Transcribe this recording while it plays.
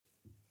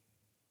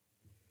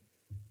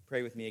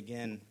Pray with me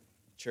again,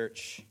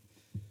 church.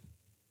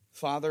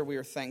 Father, we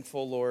are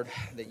thankful, Lord,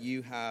 that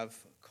you have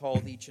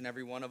called each and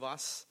every one of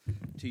us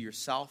to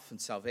yourself and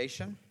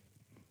salvation.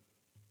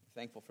 We're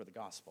thankful for the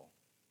gospel.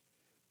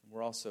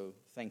 We're also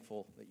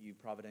thankful that you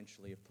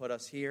providentially have put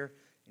us here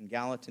in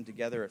Gallatin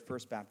together at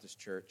First Baptist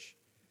Church.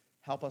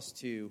 Help us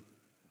to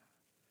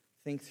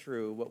think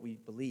through what we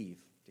believe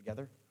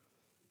together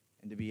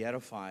and to be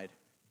edified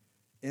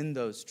in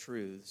those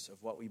truths of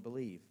what we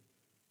believe.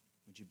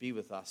 Would you be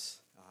with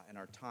us in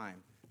our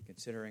time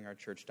considering our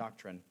church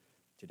doctrine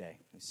today?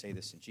 I say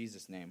this in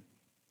Jesus' name.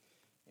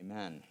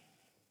 Amen.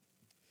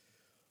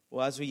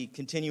 Well, as we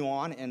continue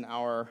on in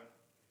our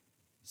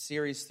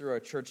series through our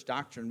church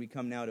doctrine, we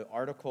come now to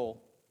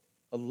Article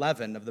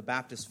 11 of the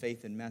Baptist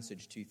Faith and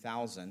Message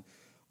 2000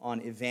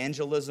 on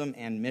evangelism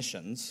and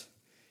missions.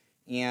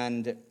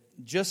 And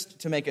just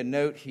to make a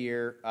note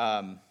here,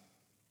 as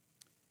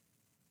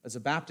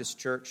a Baptist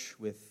church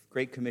with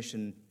Great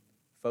Commission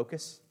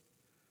focus,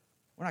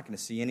 we're not going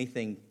to see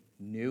anything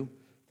new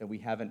that we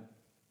haven't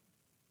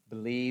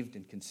believed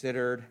and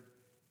considered,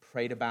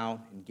 prayed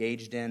about,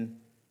 engaged in.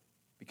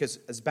 Because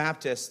as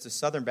Baptists, as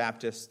Southern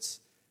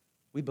Baptists,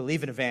 we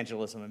believe in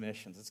evangelism and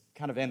missions. It's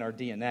kind of in our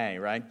DNA,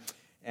 right?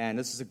 And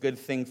this is a good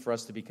thing for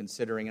us to be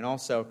considering. And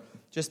also,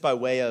 just by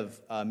way of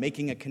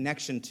making a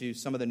connection to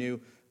some of the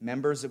new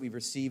members that we've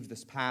received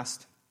this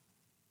past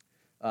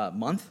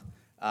month,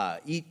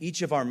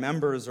 each of our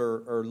members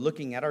are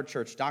looking at our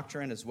church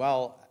doctrine as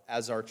well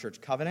as our church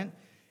covenant.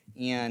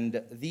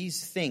 And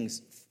these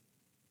things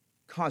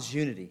cause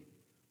unity.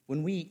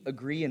 When we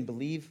agree and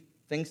believe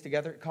things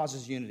together, it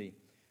causes unity.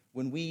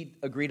 When we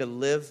agree to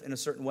live in a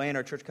certain way in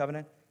our church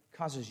covenant, it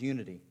causes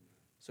unity.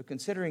 So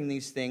considering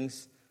these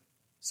things,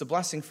 it's a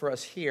blessing for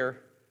us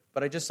here,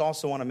 but I just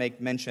also want to make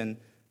mention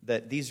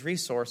that these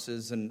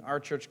resources and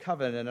our church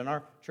covenant and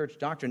our church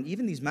doctrine,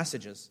 even these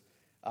messages,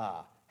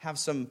 have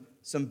some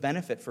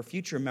benefit for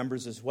future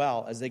members as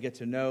well as they get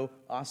to know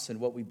us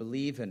and what we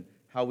believe and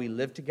how we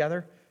live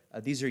together.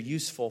 These are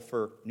useful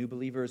for new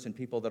believers and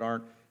people that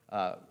aren't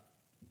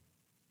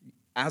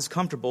as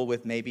comfortable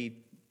with maybe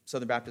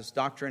Southern Baptist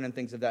doctrine and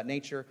things of that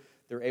nature.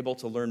 They're able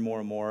to learn more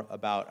and more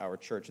about our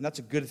church. And that's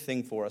a good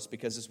thing for us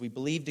because as we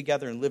believe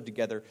together and live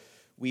together,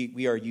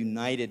 we are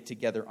united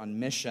together on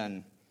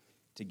mission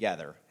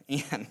together.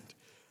 And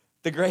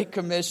the Great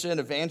Commission,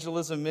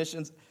 evangelism,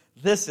 missions,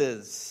 this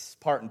is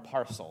part and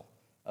parcel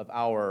of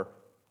our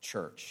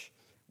church.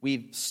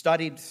 We've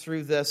studied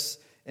through this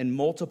in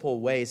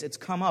multiple ways. It's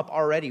come up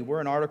already.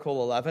 We're in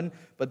Article 11,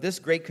 but this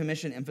Great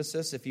Commission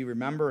emphasis, if you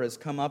remember, has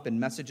come up in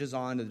messages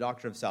on the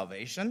doctrine of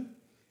salvation,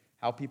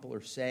 how people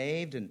are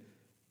saved,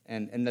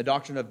 and the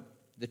doctrine of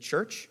the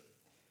church.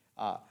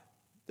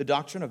 The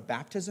doctrine of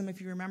baptism, if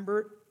you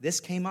remember,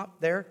 this came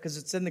up there because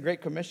it's in the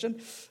Great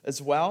Commission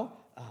as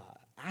well.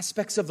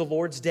 Aspects of the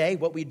Lord's Day,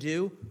 what we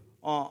do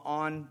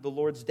on the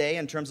Lord's Day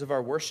in terms of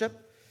our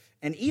worship,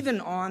 and even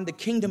on the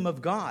kingdom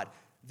of God.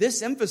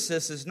 This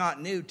emphasis is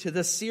not new to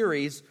this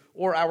series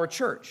or our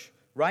church,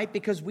 right?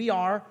 Because we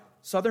are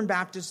Southern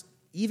Baptist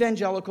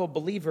evangelical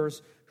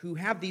believers who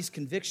have these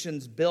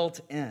convictions built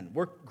in.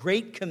 We're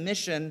Great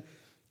Commission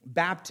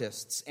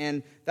Baptists,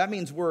 and that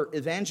means we're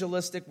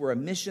evangelistic, we're a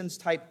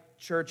missions-type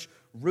church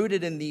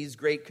rooted in these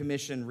Great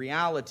Commission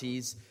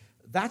realities.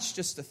 That's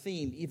just a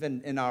theme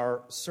even in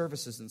our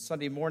services and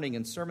Sunday morning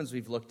and sermons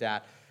we've looked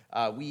at.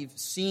 We've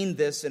seen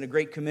this in a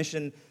Great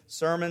Commission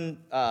sermon,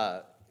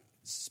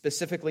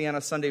 specifically on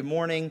a Sunday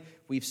morning.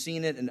 We've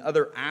seen it in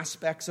other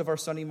aspects of our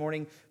Sunday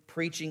morning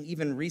preaching,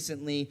 even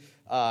recently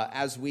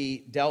as we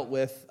dealt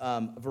with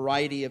a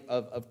variety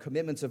of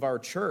commitments of our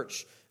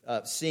church,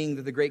 seeing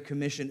that the Great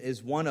Commission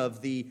is one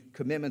of the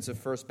commitments of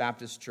First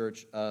Baptist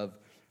Church of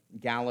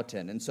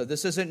Gallatin. And so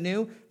this isn't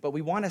new, but we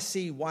want to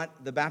see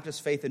what the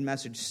Baptist Faith and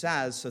Message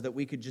says so that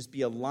we could just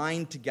be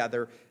aligned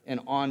together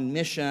and on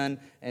mission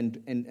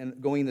and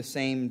going the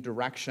same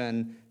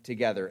direction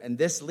together. And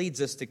this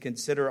leads us to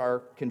consider our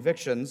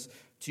convictions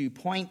to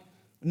point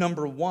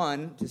number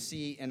one to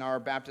see in our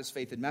Baptist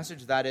Faith and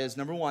Message. That is,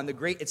 number one,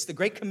 it's the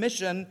Great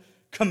Commission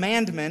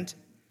commandment.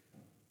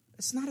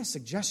 It's not a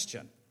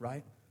suggestion,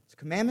 right? It's a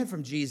commandment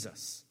from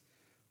Jesus.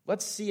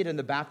 Let's see it in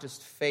the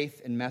Baptist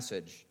Faith and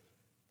Message.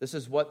 This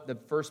is what the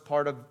first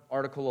part of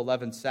Article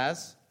 11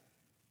 says.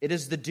 It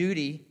is the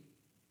duty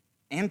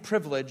and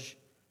privilege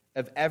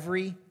of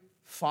every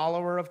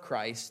follower of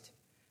Christ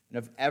and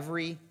of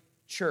every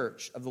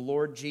church of the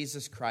Lord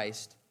Jesus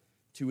Christ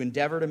to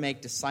endeavor to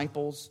make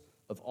disciples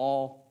of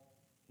all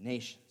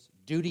nations.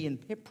 Duty and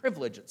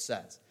privilege, it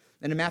says.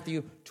 And in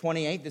Matthew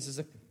 28, this is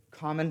a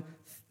common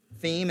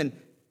theme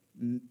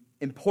and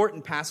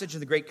important passage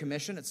in the Great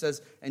Commission. It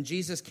says, "And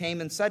Jesus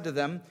came and said to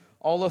them,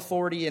 'All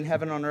authority in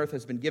heaven and on earth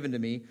has been given to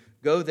me.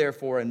 Go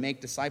therefore and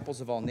make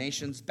disciples of all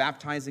nations,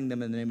 baptizing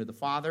them in the name of the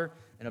Father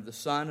and of the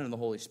Son and of the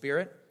Holy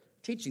Spirit,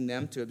 teaching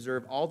them to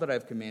observe all that I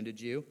have commanded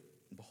you.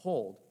 And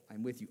behold, I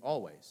am with you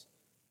always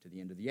to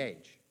the end of the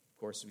age.'" Of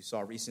course, we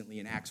saw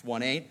recently in Acts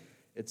 1:8,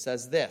 it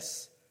says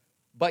this,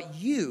 "But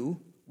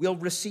you will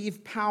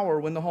receive power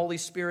when the Holy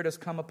Spirit has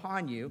come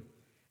upon you,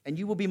 And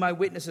you will be my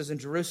witnesses in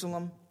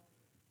Jerusalem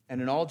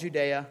and in all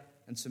Judea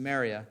and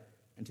Samaria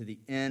and to the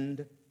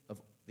end of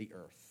the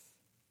earth.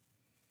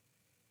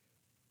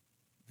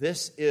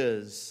 This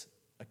is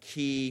a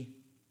key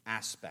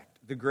aspect,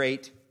 the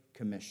Great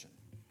Commission.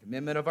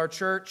 Commitment of our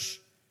church.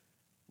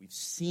 We've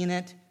seen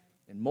it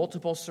in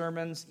multiple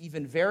sermons,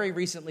 even very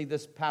recently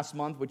this past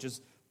month, which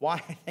is why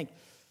I think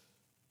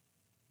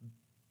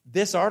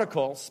this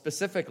article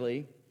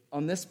specifically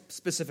on this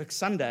specific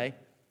Sunday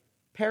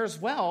pairs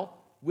well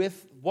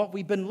with what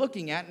we've been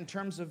looking at in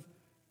terms of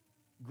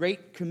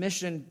Great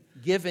Commission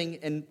giving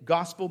and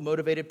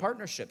gospel-motivated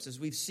partnerships. As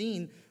we've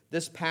seen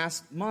this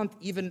past month,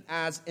 even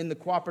as in the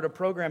cooperative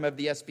program of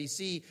the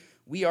SBC,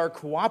 we are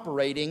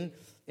cooperating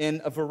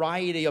in a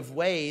variety of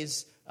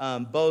ways,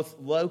 both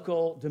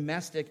local,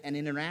 domestic, and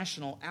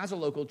international as a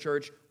local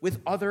church with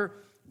other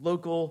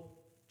local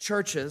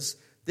churches.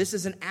 This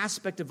is an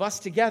aspect of us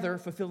together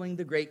fulfilling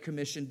the Great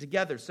Commission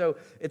together. So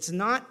it's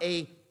not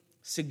a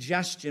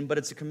suggestion, but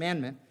it's a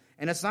commandment.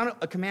 And it's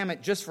not a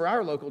commandment just for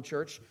our local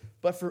church,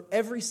 but for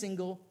every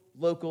single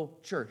local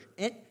church.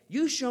 And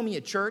you show me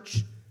a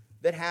church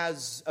that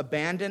has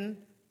abandoned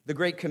the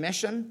Great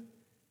Commission,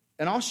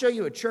 and I'll show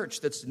you a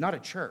church that's not a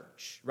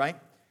church, right?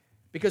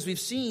 Because we've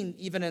seen,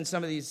 even in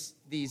some of these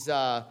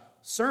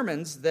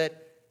sermons,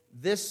 that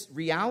this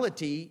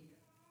reality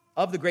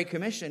of the Great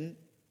Commission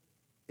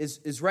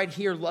is right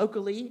here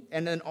locally,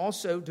 and then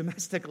also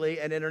domestically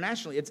and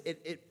internationally.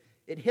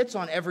 It hits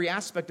on every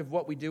aspect of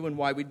what we do and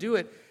why we do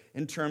it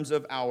in terms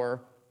of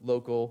our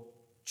local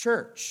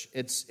church.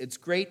 It's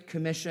Great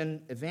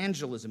Commission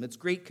evangelism. It's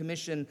Great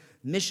Commission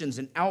missions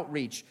and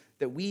outreach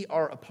that we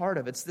are a part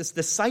of. It's this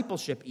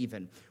discipleship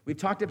even. We've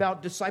talked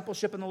about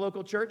discipleship in the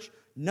local church.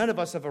 None of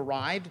us have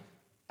arrived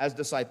as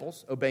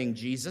disciples, obeying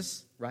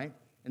Jesus, right?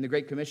 In the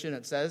Great Commission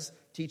it says,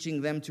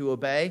 teaching them to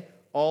obey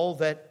all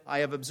that I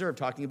have observed,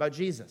 talking about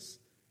Jesus.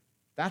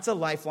 That's a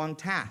lifelong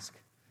task.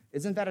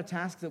 Isn't that a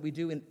task that we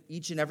do in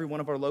each and every one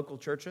of our local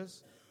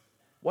churches?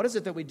 What is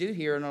it that we do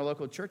here in our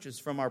local churches,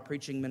 from our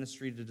preaching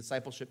ministry to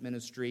discipleship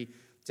ministry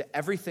to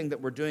everything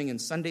that we're doing in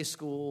Sunday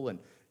school and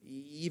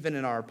even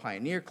in our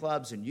pioneer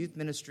clubs and youth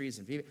ministries?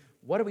 And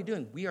what are we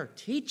doing? We are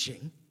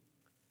teaching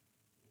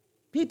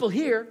people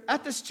here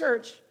at this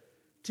church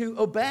to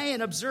obey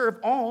and observe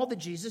all that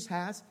Jesus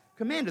has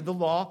commanded, the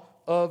law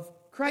of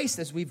Christ,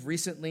 as we've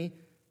recently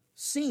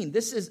seen.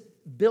 This is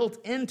built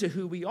into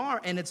who we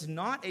are, and it's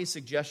not a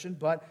suggestion,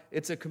 but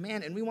it's a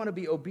command, and we want to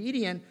be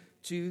obedient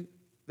to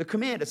the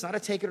command. It's not a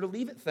take it or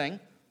leave it thing,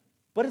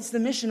 but it's the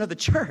mission of the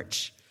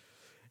church.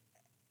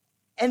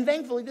 And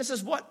thankfully, this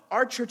is what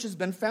our church has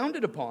been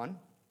founded upon,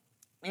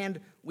 and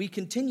we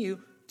continue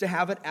to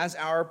have it as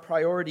our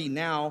priority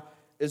now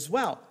as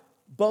well,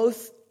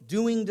 both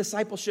doing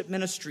discipleship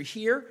ministry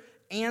here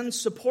and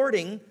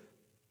supporting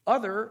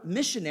other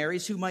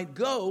missionaries who might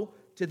go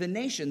to the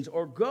nations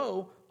or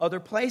go other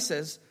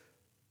places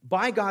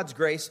by God's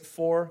grace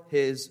for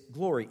His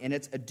glory. And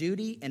it's a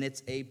duty and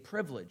it's a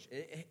privilege.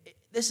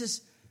 This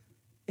is,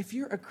 if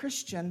you're a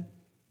Christian,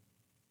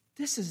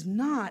 this is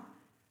not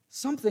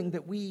something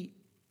that we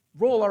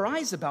roll our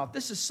eyes about.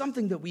 This is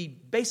something that we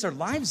base our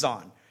lives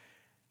on.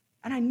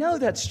 And I know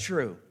that's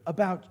true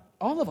about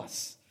all of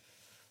us.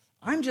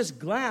 I'm just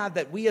glad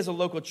that we as a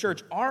local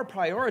church are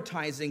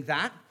prioritizing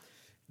that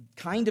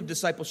kind of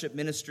discipleship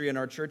ministry in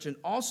our church and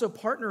also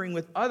partnering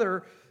with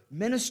other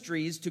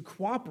ministries to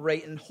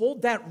cooperate and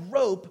hold that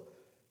rope,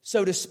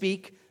 so to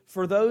speak,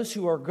 for those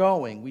who are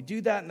going. We do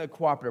that in the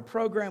cooperative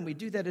program. We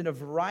do that in a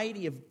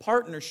variety of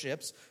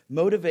partnerships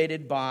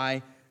motivated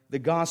by the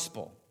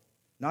gospel.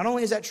 Not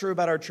only is that true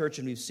about our church,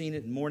 and we've seen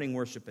it in morning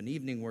worship and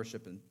evening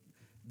worship and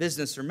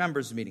business or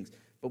members meetings,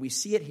 but we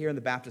see it here in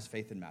the Baptist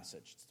Faith and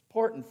Message. It's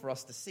important for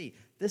us to see.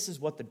 This is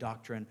what the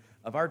doctrine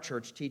of our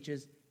church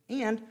teaches,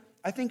 and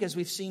I think as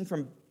we've seen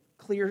from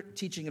clear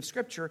teaching of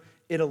Scripture,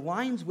 it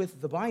aligns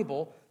with the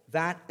Bible,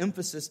 that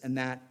emphasis and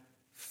that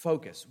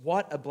focus.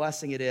 What a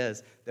blessing it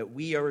is that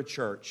we are a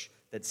church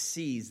that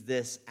sees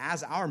this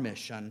as our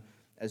mission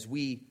as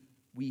we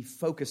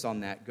focus on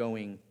that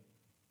going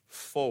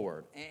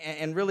forward.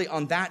 And really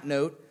on that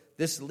note,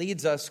 this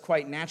leads us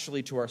quite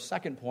naturally to our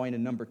second point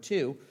and number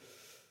 2.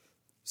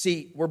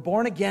 See, we're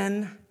born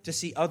again to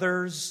see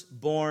others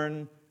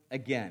born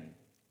again.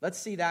 Let's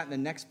see that in the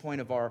next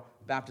point of our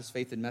Baptist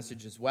Faith and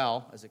Message as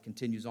well. As it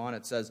continues on,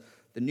 it says,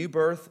 the new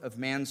birth of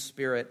man's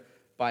spirit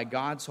by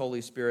God's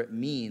Holy Spirit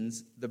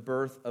means the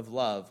birth of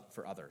love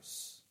for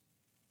others.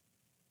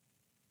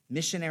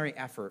 Missionary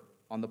effort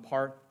on the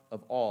part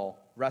of all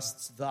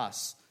rests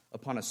thus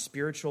upon a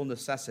spiritual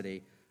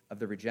necessity of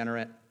the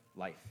regenerate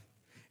life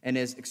and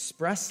is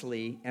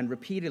expressly and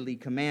repeatedly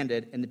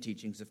commanded in the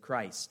teachings of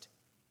Christ.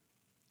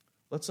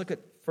 Let's look at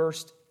 1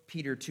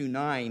 Peter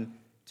 2:9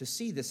 to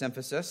see this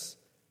emphasis.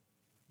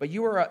 But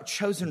you are a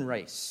chosen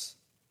race,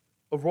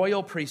 a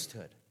royal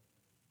priesthood,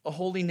 a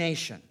holy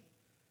nation,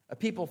 a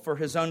people for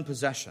His own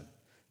possession,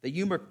 that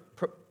you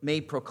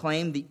may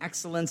proclaim the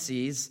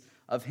excellencies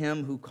of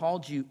Him who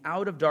called you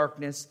out of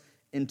darkness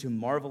into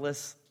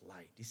marvelous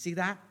light. Do you see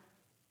that?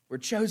 We're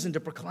chosen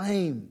to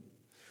proclaim.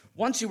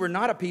 Once you were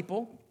not a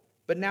people,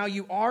 but now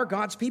you are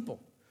God's people.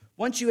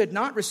 Once you had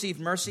not received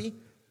mercy,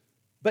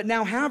 but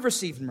now have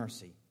received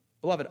mercy.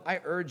 Beloved, I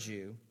urge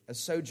you, as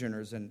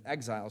sojourners and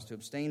exiles, to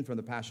abstain from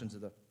the passions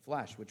of the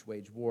flesh, which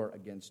wage war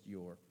against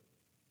your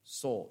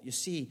soul. You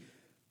see,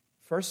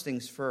 first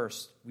things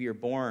first, we are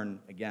born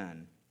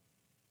again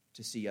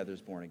to see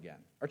others born again.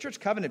 Our church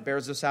covenant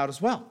bears this out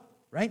as well,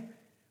 right?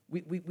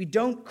 We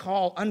don't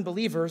call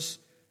unbelievers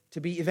to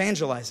be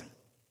evangelizing.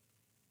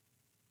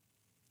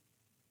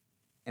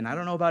 And I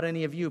don't know about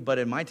any of you, but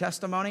in my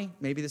testimony,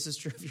 maybe this is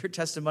true of your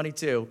testimony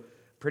too,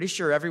 pretty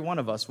sure every one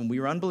of us, when we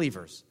were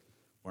unbelievers,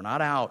 we're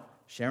not out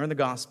sharing the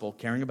gospel,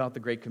 caring about the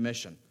Great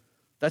Commission.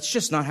 That's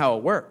just not how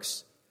it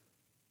works.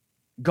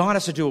 God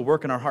has to do a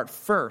work in our heart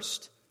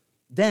first,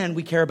 then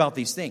we care about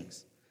these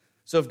things.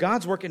 So if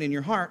God's working in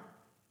your heart,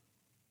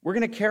 we're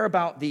going to care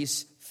about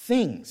these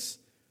things.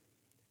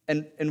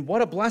 And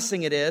what a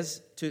blessing it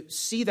is to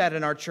see that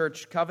in our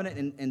church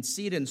covenant and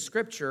see it in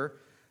Scripture,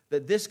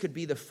 that this could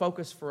be the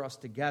focus for us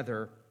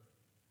together,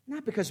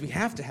 not because we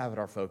have to have it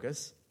our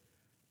focus,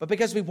 but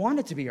because we want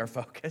it to be our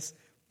focus,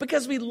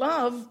 because we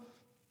love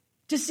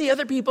to see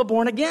other people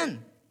born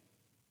again.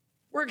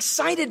 We're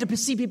excited to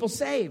see people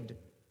saved.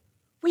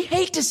 We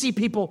hate to see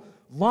people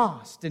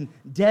lost and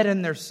dead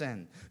in their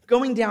sin,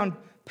 going down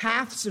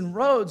paths and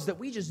roads that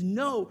we just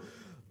know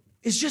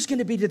is just going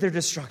to be to their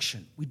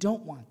destruction. We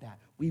don't want that.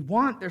 We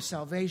want their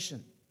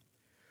salvation.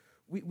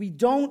 We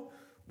don't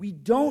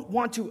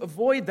want to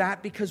avoid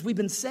that because we've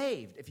been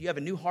saved. If you have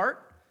a new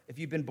heart, if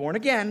you've been born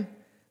again,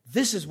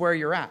 this is where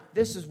you're at.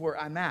 This is where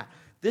I'm at.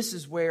 This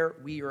is where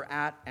we are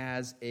at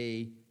as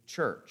a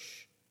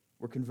church.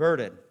 We're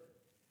converted,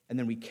 and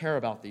then we care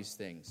about these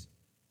things.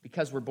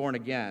 Because we're born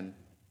again,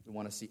 we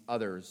want to see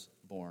others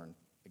born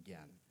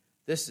again.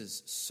 This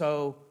is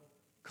so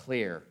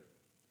clear.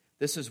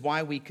 This is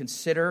why we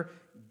consider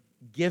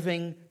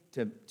giving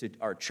to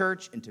our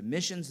church and to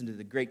missions and to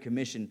the Great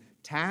Commission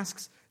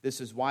tasks. This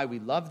is why we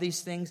love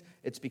these things.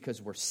 It's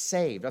because we're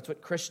saved. That's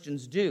what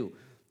Christians do.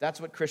 That's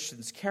what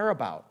Christians care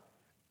about.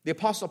 The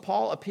Apostle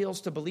Paul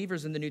appeals to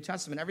believers in the New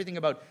Testament. Everything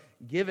about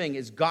giving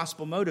is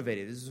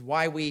gospel-motivated. This is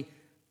why we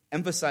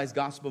emphasize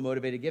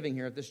gospel-motivated giving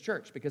here at this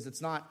church, because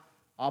it's not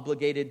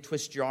obligated,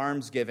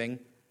 twist-your-arms giving.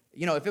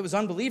 You know, if it was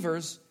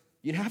unbelievers,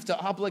 you'd have to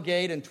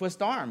obligate and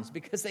twist arms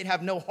because they'd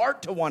have no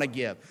heart to want to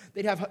give.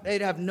 They'd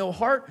have no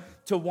heart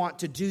to want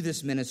to do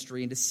this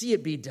ministry and to see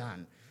it be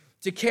done,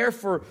 to care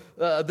for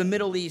the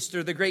Middle East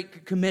or the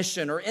Great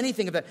Commission or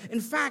anything of that. In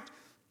fact,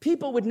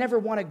 people would never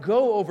want to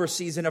go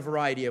overseas in a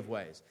variety of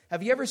ways.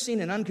 Have you ever seen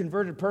an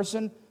unconverted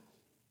person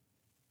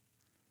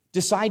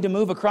decide to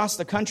move across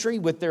the country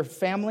with their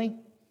family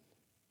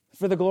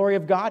for the glory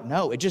of God?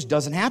 No, it just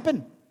doesn't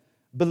happen.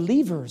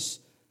 Believers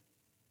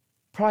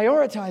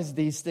prioritize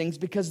these things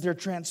because they're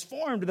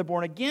transformed, they're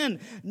born again.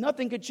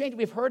 Nothing could change.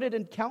 We've heard it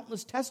in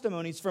countless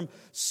testimonies from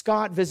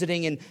Scott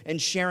visiting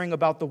and sharing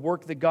about the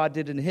work that God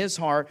did in his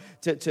heart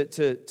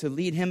to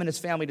lead him and his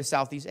family to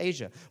Southeast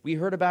Asia. We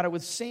heard about it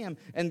with Sam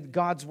and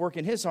God's work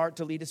in his heart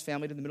to lead his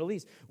family to the Middle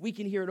East. We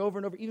can hear it over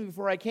and over. Even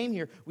before I came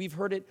here, we've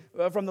heard it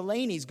from the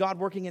Laneys, God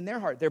working in their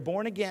heart. They're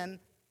born again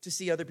to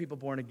see other people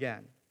born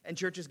again. And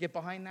churches get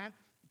behind that.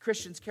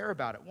 Christians care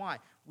about it. Why?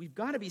 We've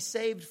got to be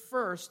saved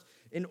first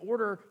in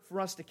order for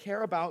us to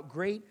care about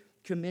Great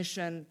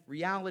Commission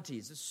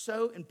realities. It's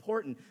so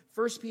important.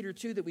 1 Peter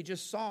 2 that we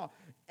just saw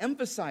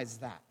emphasizes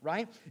that,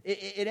 right?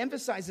 It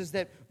emphasizes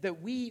that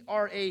we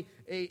are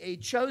a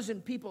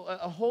chosen people,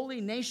 a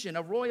holy nation,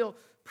 a royal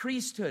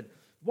priesthood.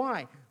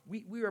 Why?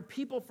 We are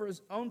people for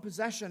his own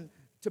possession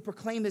to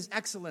proclaim his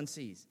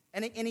excellencies.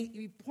 And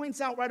he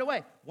points out right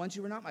away, once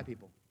you were not my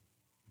people,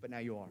 but now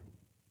you are.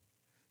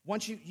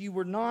 Once you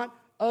were not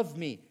of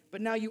me,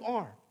 but now you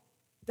are.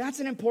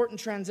 That's an important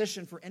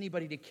transition for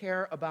anybody to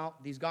care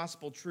about these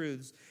gospel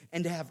truths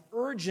and to have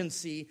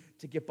urgency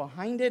to get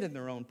behind it in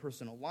their own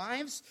personal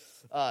lives,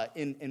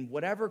 in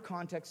whatever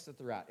context that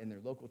they're at, in their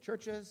local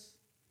churches,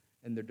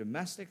 in their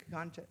domestic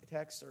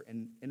context, or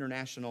in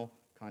international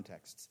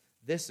contexts.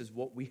 This is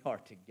what we are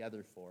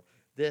together for.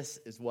 This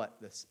is what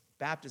this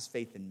Baptist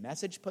Faith and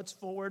Message puts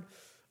forward.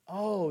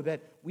 Oh,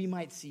 that we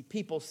might see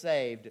people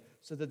saved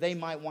so that they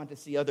might want to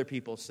see other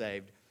people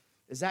saved.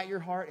 Is that your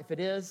heart? If it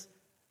is,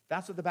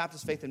 that's what the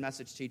Baptist Faith and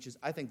Message teaches.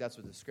 I think that's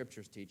what the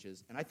Scriptures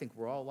teaches, and I think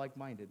we're all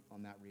like-minded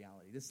on that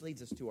reality. This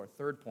leads us to our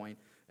third point,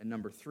 and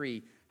number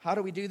 3. How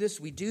do we do this?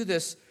 We do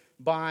this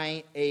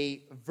by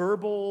a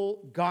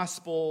verbal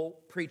gospel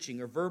preaching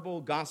or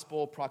verbal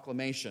gospel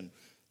proclamation.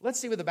 Let's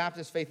see what the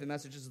Baptist Faith and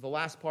Message is. The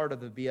last part of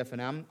the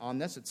BF&M on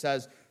this. It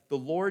says, the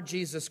Lord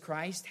Jesus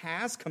Christ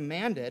has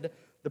commanded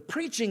the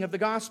preaching of the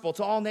gospel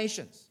to all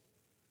nations.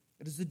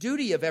 It is the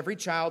duty of every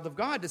child of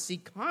God to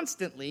seek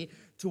constantly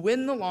to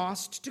win the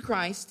lost to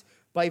Christ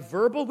by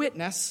verbal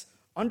witness,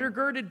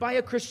 undergirded by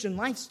a Christian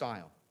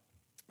lifestyle,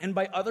 and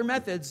by other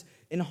methods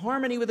in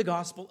harmony with the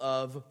gospel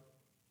of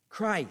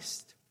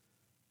Christ.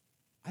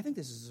 I think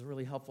this is a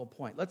really helpful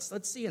point. Let's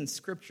see in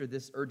Scripture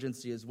this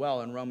urgency as well.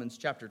 In Romans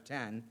chapter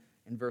 10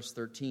 and verse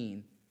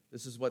 13,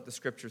 this is what the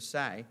Scriptures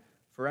say.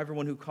 For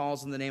everyone who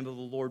calls on the name of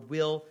the Lord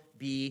will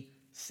be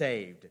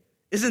saved.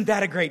 Isn't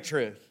that a great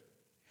truth?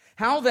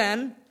 How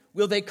then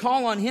will they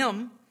call on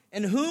him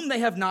in whom they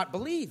have not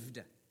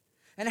believed?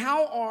 And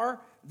how are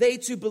they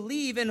to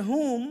believe in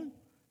whom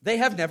they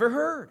have never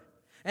heard?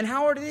 And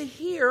how are they to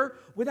hear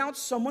without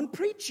someone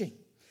preaching?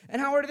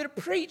 And how are they to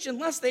preach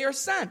unless they are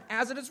sent?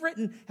 As it is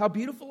written, how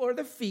beautiful are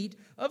the feet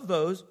of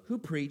those who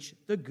preach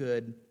the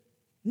good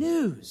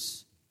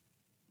news.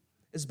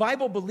 As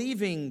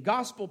Bible-believing,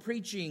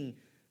 gospel-preaching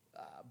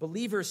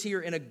believers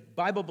here in a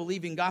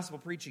Bible-believing,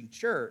 gospel-preaching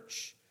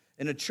church,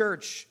 in a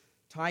church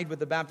tied with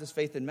the Baptist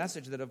faith and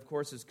message that, of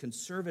course, is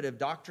conservative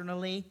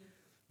doctrinally,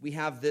 we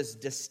have this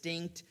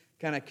distinct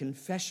kind of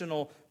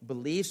confessional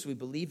beliefs. We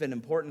believe in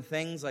important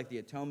things like the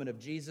atonement of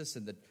Jesus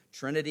and the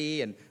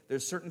Trinity, and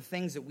there's certain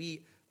things that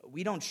we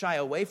don't shy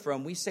away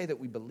from. We say that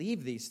we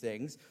believe these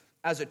things.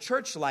 As a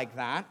church like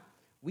that,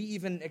 we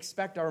even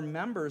expect our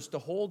members to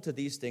hold to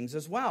these things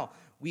as well.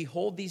 We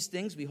hold these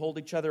things. We hold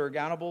each other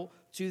accountable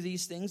to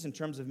these things in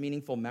terms of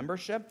meaningful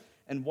membership.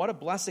 And what a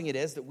blessing it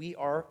is that we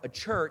are a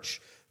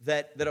church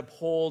that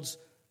upholds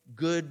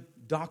good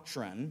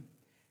doctrine,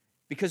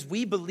 because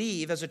we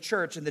believe as a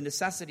church in the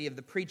necessity of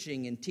the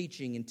preaching and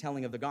teaching and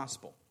telling of the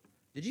gospel.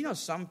 Did you know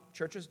some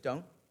churches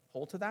don't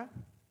hold to that?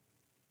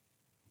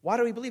 Why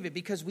do we believe it?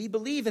 Because we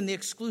believe in the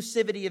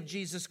exclusivity of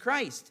Jesus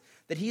Christ,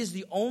 that he is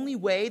the only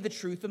way, the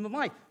truth, and the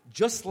life.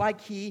 Just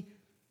like he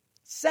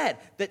said,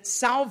 that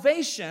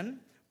salvation,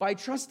 by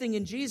trusting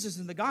in Jesus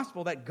and the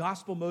gospel, that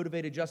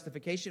gospel-motivated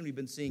justification we've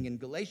been seeing in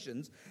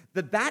Galatians,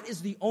 that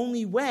is the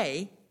only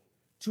way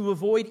to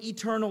avoid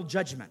eternal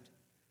judgment.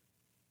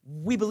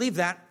 We believe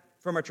that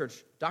from our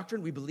church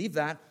doctrine. We believe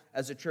that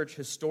as a church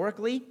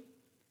historically.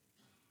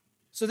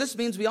 So this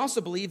means we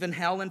also believe in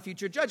hell and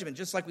future judgment,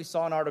 just like we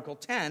saw in Article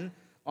 10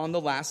 on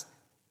the last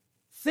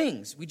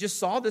things. We just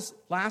saw this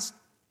last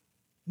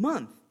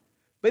month.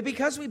 But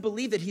because we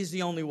believe that he's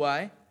the only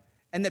way,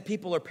 and that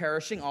people are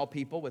perishing, all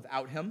people,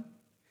 without him,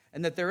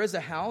 and that there is a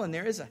hell and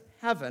there is a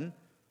heaven,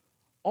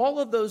 all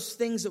of those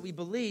things that we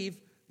believe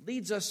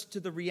leads us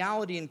to the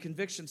reality and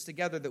convictions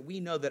together that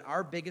we know that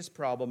our biggest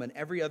problem and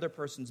every other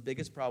person's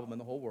biggest problem in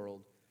the whole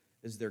world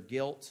is their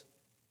guilt,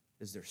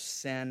 is their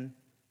sin,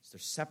 is their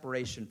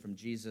separation from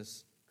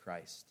Jesus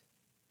Christ.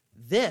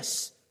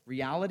 This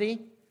reality,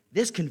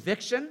 this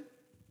conviction,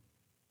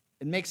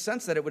 it makes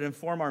sense that it would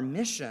inform our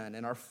mission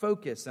and our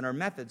focus and our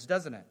methods,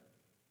 doesn't it?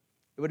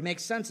 It would make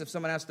sense if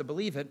someone has to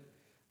believe it,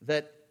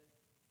 that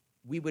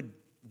we would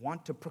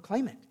want to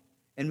proclaim it,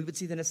 and we would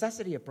see the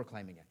necessity of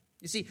proclaiming it.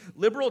 You see,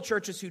 liberal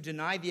churches who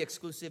deny the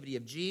exclusivity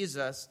of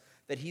Jesus,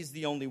 that he's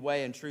the only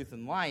way and truth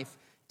and life,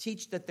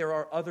 teach that there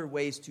are other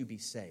ways to be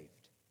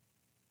saved.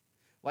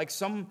 Like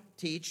some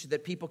teach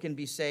that people can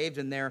be saved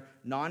in their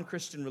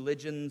non-Christian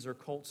religions or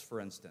cults, for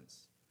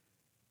instance,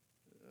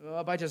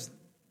 by just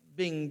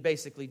being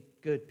basically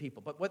good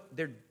people. But what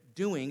they're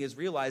doing is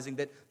realizing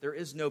that there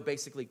is no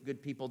basically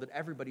good people, that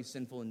everybody's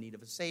sinful in need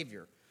of a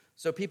Savior.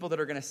 So people that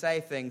are going to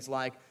say things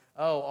like,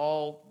 oh,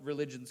 all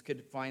religions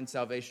could find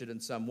salvation in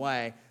some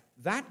way,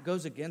 that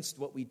goes against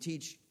what we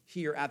teach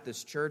here at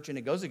this church, and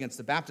it goes against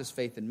the Baptist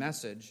faith and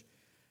message.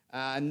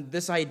 And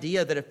this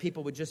idea that if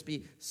people would just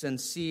be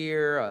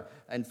sincere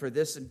and for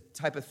this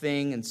type of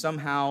thing, and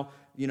somehow,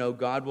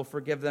 God will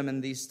forgive them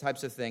and these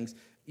types of things,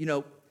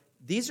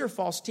 these are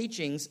false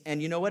teachings,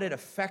 and you know what? It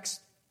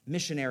affects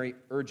missionary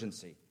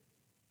urgency,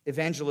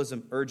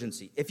 evangelism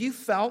urgency. If you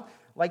felt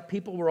like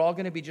people were all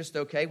going to be just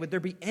okay, would there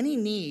be any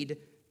need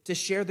to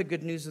share the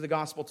good news of the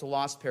gospel to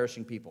lost,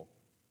 perishing people?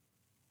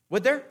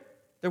 Would there?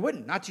 There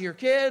wouldn't. Not to your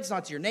kids,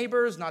 not to your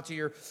neighbors, not to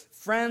your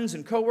friends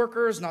and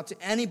coworkers, not to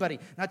anybody,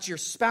 not to your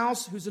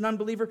spouse who's an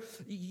unbeliever.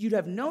 You'd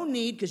have no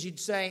need because you'd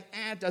say,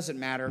 it doesn't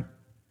matter.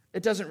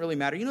 It doesn't really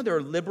matter. There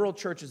are liberal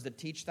churches that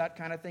teach that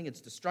kind of thing. It's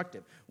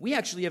destructive. We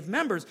actually have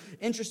members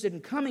interested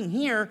in coming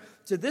here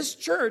to this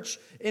church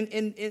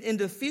in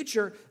the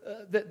future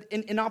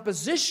in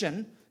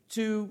opposition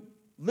to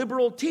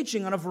liberal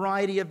teaching on a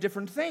variety of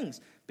different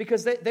things,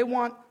 because they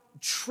want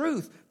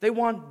truth. They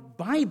want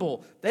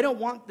Bible. They don't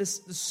want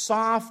this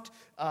soft,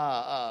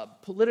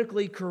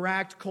 politically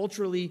correct,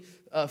 culturally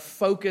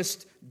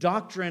focused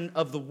doctrine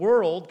of the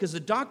world, because the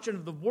doctrine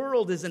of the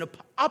world is in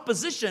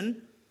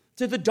opposition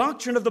to the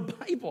doctrine of the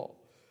Bible.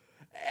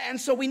 And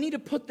so we need to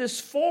put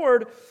this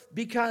forward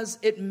because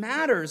it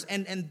matters.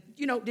 And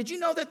did you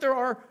know that there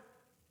are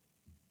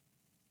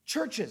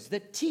churches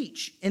that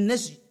teach in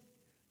this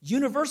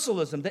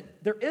universalism,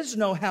 that there is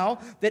no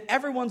hell, that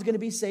everyone's going to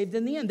be saved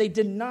in the end? They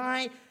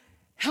deny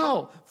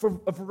hell for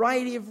a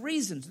variety of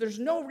reasons. There's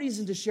no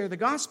reason to share the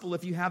gospel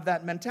if you have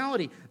that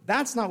mentality.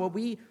 That's not what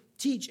we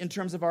teach in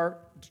terms of our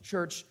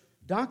church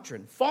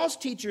doctrine. False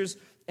teachers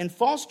and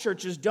false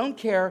churches don't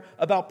care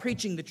about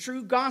preaching the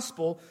true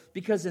gospel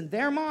because in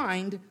their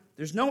mind,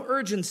 there's no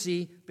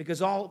urgency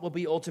because all will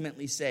be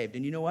ultimately saved.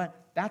 And you know what?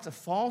 That's a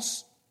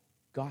false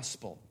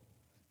gospel.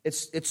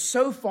 It's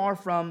so far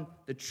from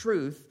the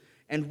truth,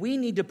 and we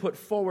need to put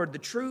forward the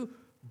true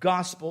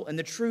gospel and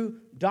the true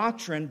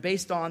doctrine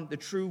based on the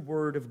true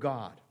word of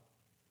God.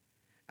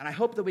 And I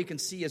hope that we can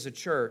see as a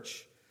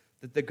church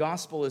that the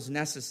gospel is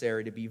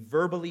necessary to be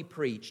verbally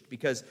preached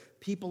because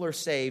people are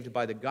saved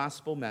by the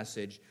gospel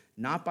message,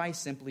 not by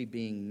simply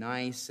being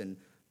nice and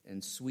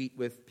sweet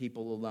with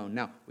people alone.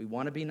 Now, we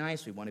want to be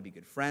nice, we want to be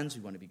good friends,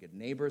 we want to be good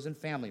neighbors and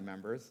family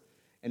members,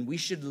 and we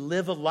should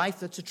live a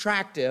life that's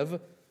attractive.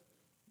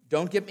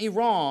 Don't get me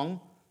wrong,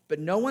 but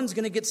no one's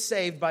going to get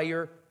saved by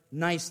your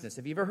niceness.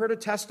 Have you ever heard a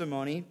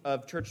testimony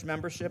of church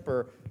membership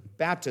or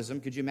baptism?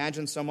 Could you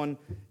imagine someone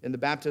in the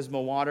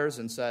baptismal waters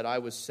and said, I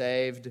was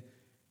saved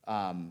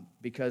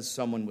because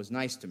someone was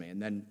nice to me?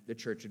 And then the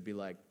church would be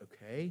like,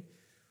 okay,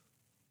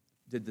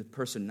 did the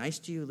person nice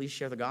to you at least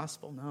share the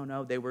gospel?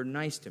 No, they were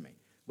nice to me.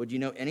 Would you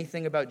know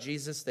anything about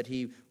Jesus, that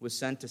he was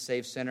sent to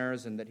save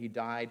sinners and that he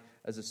died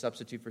as a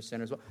substitute for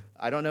sinners? Well,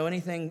 I don't know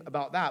anything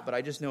about that, but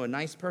I just know a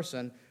nice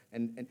person.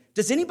 And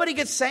does anybody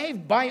get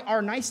saved by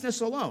our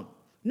niceness alone?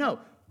 No.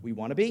 We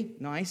want to be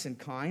nice and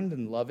kind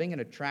and loving and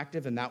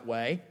attractive in that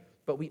way,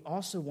 but we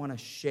also want to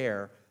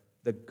share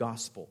the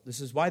gospel.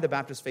 This is why the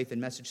Baptist Faith and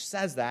Message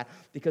says that,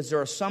 because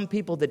there are some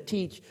people that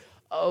teach,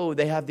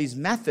 they have these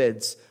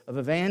methods of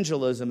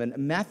evangelism and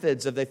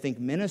methods of, they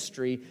think,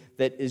 ministry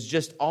that is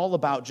just all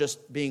about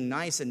just being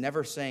nice and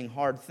never saying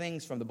hard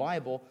things from the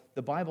Bible.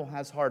 The Bible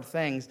has hard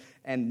things,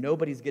 and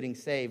nobody's getting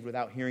saved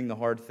without hearing the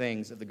hard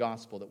things of the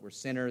gospel, that we're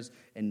sinners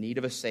in need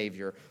of a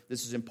Savior.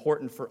 This is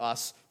important for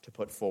us to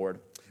put forward.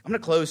 I'm going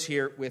to close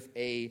here with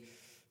a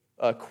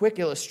quick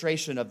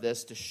illustration of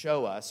this to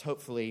show us,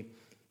 hopefully,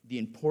 the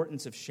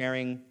importance of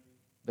sharing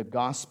the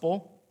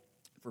gospel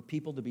for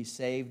people to be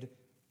saved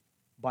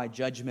by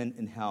judgment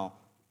in hell.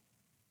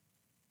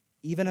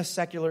 Even a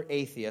secular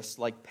atheist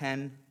like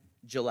Penn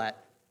Jillette,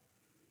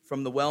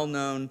 from the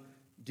well-known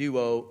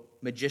duo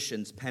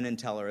magicians Penn and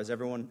Teller. Has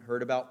everyone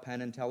heard about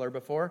Penn and Teller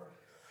before?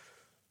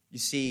 You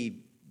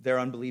see, they're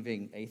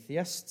unbelieving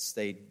atheists.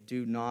 They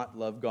do not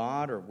love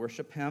God or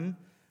worship him.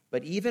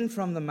 But even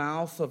from the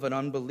mouth of an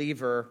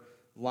unbeliever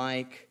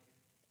like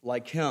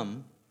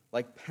him,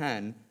 like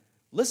Penn,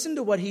 listen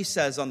to what he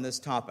says on this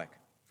topic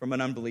from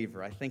an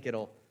unbeliever. I think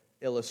it'll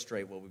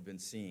illustrate what we've been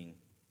seeing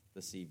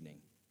this evening.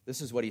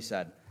 This is what he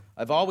said.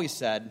 I've always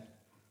said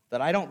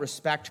that I don't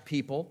respect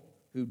people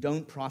who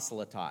don't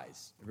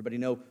proselytize. Everybody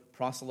know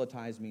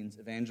proselytize means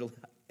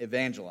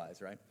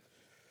evangelize, right?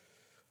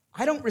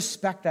 I don't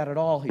respect that at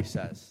all, he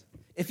says.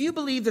 If you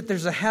believe that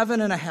there's a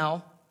heaven and a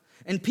hell,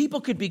 and people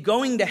could be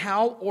going to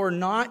hell or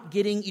not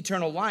getting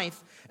eternal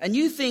life, and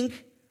you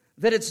think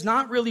that it's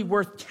not really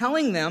worth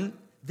telling them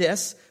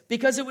this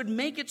because it would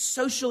make it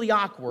socially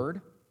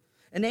awkward,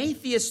 and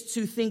atheists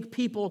who think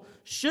people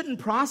shouldn't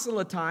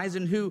proselytize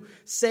and who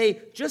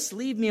say, just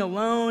leave me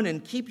alone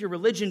and keep your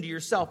religion to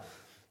yourself,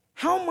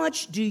 how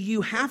much do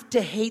you have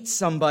to hate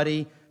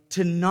somebody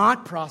to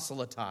not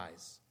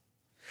proselytize?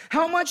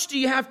 How much do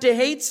you have to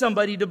hate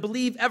somebody to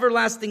believe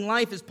everlasting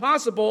life is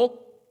possible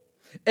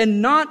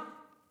and not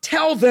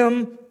tell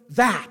them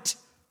that?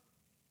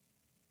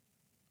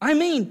 I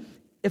mean,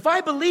 if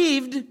I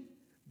believed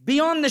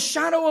beyond the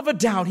shadow of a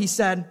doubt, he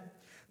said,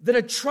 that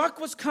a truck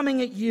was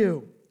coming at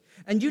you,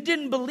 and you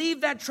didn't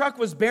believe that truck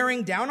was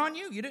bearing down on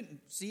you, you didn't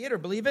see it or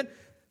believe it,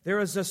 there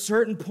is a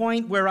certain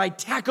point where I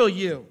tackle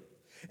you.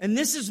 And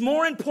this is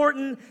more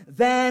important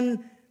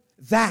than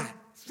that.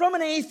 From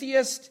an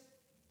atheist,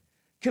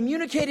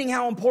 communicating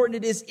how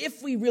important it is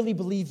if we really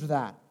believe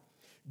that.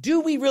 Do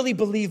we really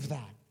believe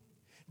that?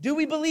 Do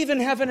we believe in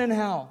heaven and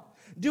hell?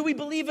 Do we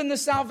believe in the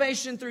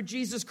salvation through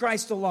Jesus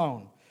Christ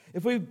alone?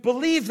 If we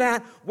believe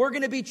that, we're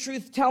going to be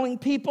truth-telling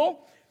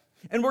people,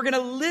 and we're going to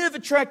live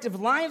attractive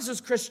lives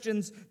as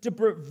Christians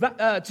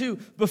to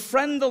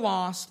befriend the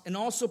lost and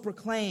also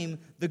proclaim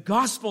the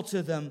gospel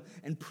to them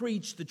and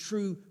preach the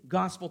true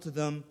gospel to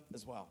them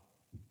as well.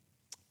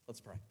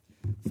 Let's pray.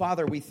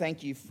 Father, we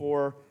thank you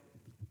for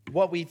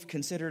what we've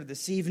considered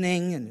this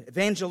evening and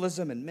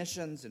evangelism and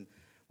missions, and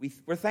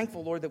we're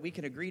thankful, Lord, that we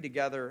can agree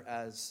together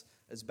as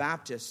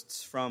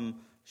Baptists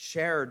from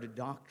shared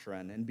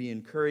doctrine and be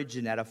encouraged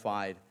and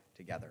edified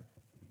together.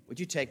 Would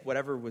you take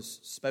whatever was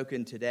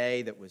spoken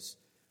today that was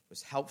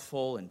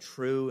helpful and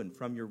true and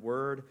from your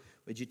word,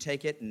 would you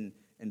take it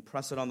and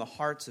press it on the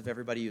hearts of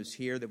everybody who's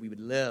here, that we would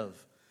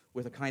live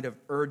with a kind of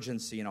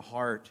urgency and a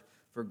heart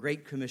for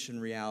Great Commission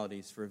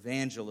realities, for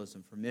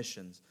evangelism, for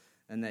missions,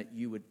 and that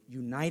you would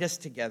unite us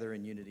together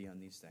in unity on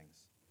these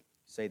things.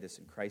 Say this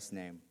in Christ's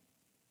name.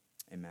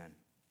 Amen.